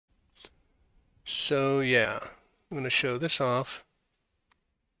So yeah, I'm going to show this off.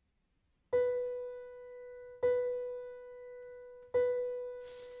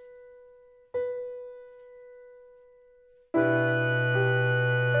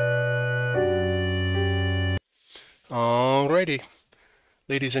 Alrighty,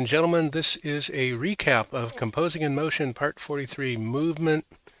 ladies and gentlemen, this is a recap of Composing in Motion Part 43, Movement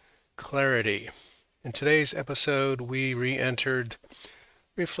Clarity. In today's episode, we re-entered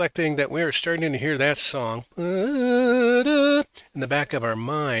reflecting that we are starting to hear that song in the back of our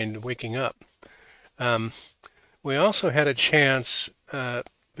mind, waking up. We also had a chance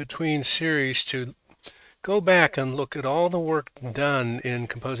between series to go back and look at all the work done in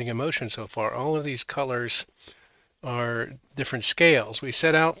Composing in Motion so far. All of these colors are different scales. We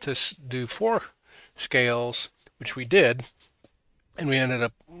set out to do 4 scales, which we did, and we ended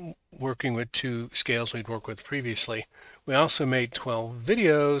up working with 2 scales we'd worked with previously. We also made 12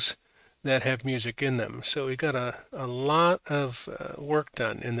 videos that have music in them. So we got a lot of work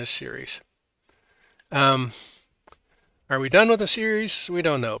done in this series. Are we done with the series? We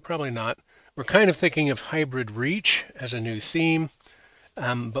don't know. Probably not. We're kind of thinking of hybrid reach as a new theme,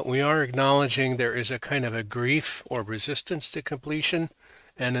 but we are acknowledging there is a kind of a grief or resistance to completion,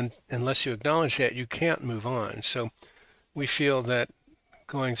 and unless you acknowledge that, you can't move on. So we feel that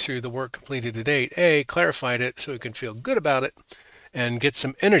going through the work completed to date, clarified it so we can feel good about it and get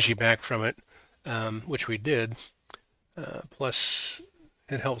some energy back from it, which we did. Plus,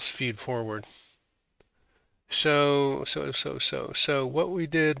 it helps feed forward. So what we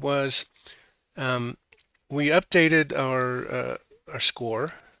did was we updated our score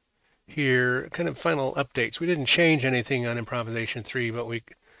here, kind of final updates. We didn't change anything on improvisation 3, but we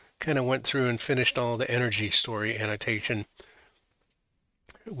kind of went through and finished all the energy story annotation,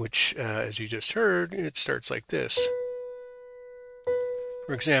 which, as you just heard, it starts like this.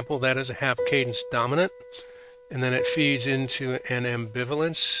 For example, that is a half cadence dominant, and then it feeds into an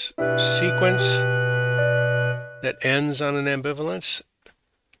ambivalence sequence that ends on an ambivalence.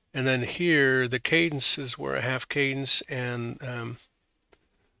 And then here, the cadences were a half cadence, and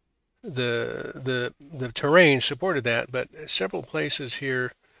the terrain supported that. But several places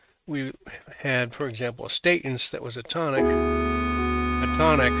here, we had, for example, a statence that was a tonic,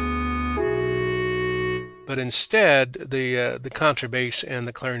 but instead the contrabass and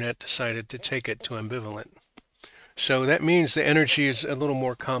the clarinet decided to take it to ambivalent. So that means the energy is a little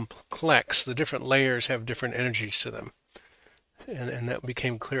more complex. The different layers have different energies to them. And that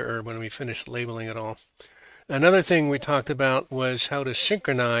became clearer when we finished labeling it all. Another thing we talked about was how to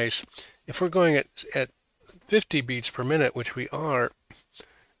synchronize. If we're going at 50 beats per minute, which we are,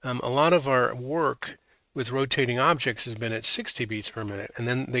 a lot of our work with rotating objects has been at 60 beats per minute, and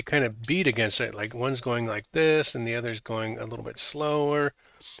then they kind of beat against it. Like one's going like this, and the other's going a little bit slower,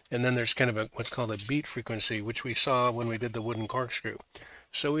 and then there's kind of what's called a beat frequency, which we saw when we did the wooden corkscrew.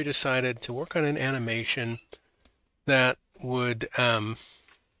 So we decided to work on an animation that would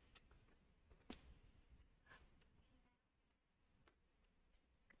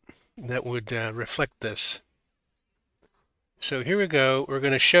reflect this. So here we go. We're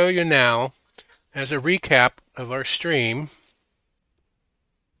going to show you now, as a recap of our stream,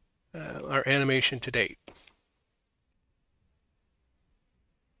 our animation to date.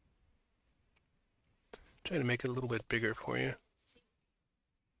 Try to make it a little bit bigger for you.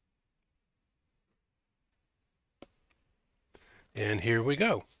 And here we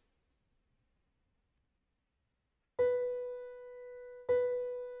go.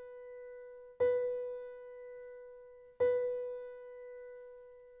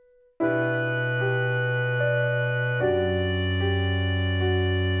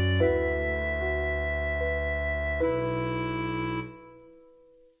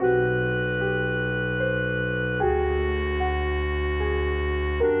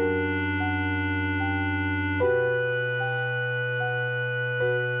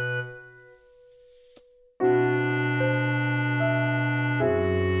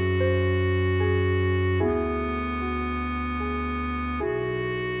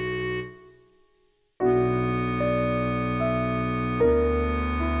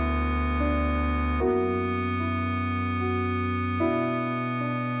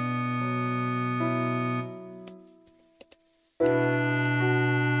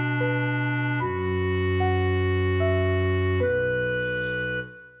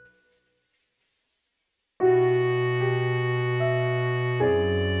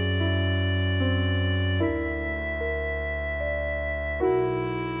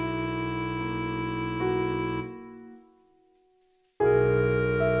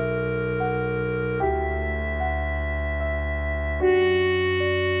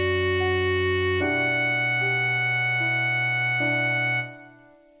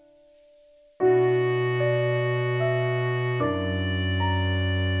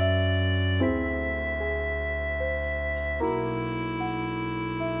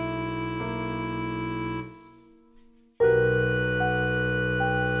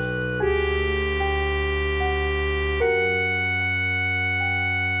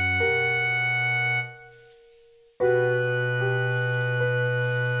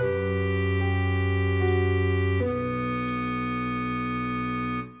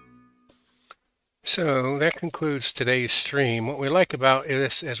 So that concludes today's stream. What we like about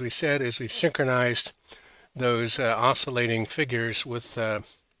this, as we said, is we synchronized those oscillating figures with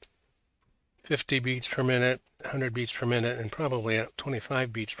 50 beats per minute, 100 beats per minute, and probably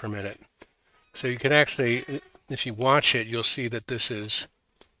 25 beats per minute. So you can actually, if you watch it, you'll see that this is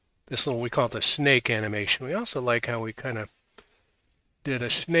this little, we call it the snake animation. We also like how we kind of did a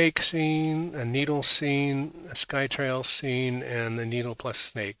snake scene, a needle scene, a sky trail scene, and a needle plus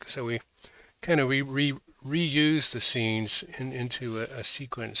snake. So we kind of reuse the scenes into a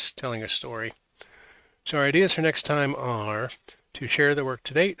sequence telling a story. So our ideas for next time are to share the work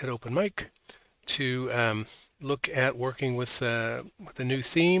to date at Open Mic, to look at working with a new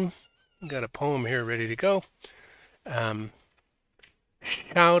theme. We've got a poem here ready to go.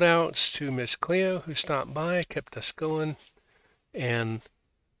 Shout outs to Miss Cleo who stopped by, kept us going, and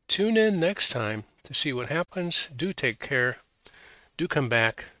tune in next time to see what happens. Do take care, do come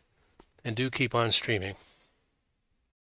back, and do keep on streaming.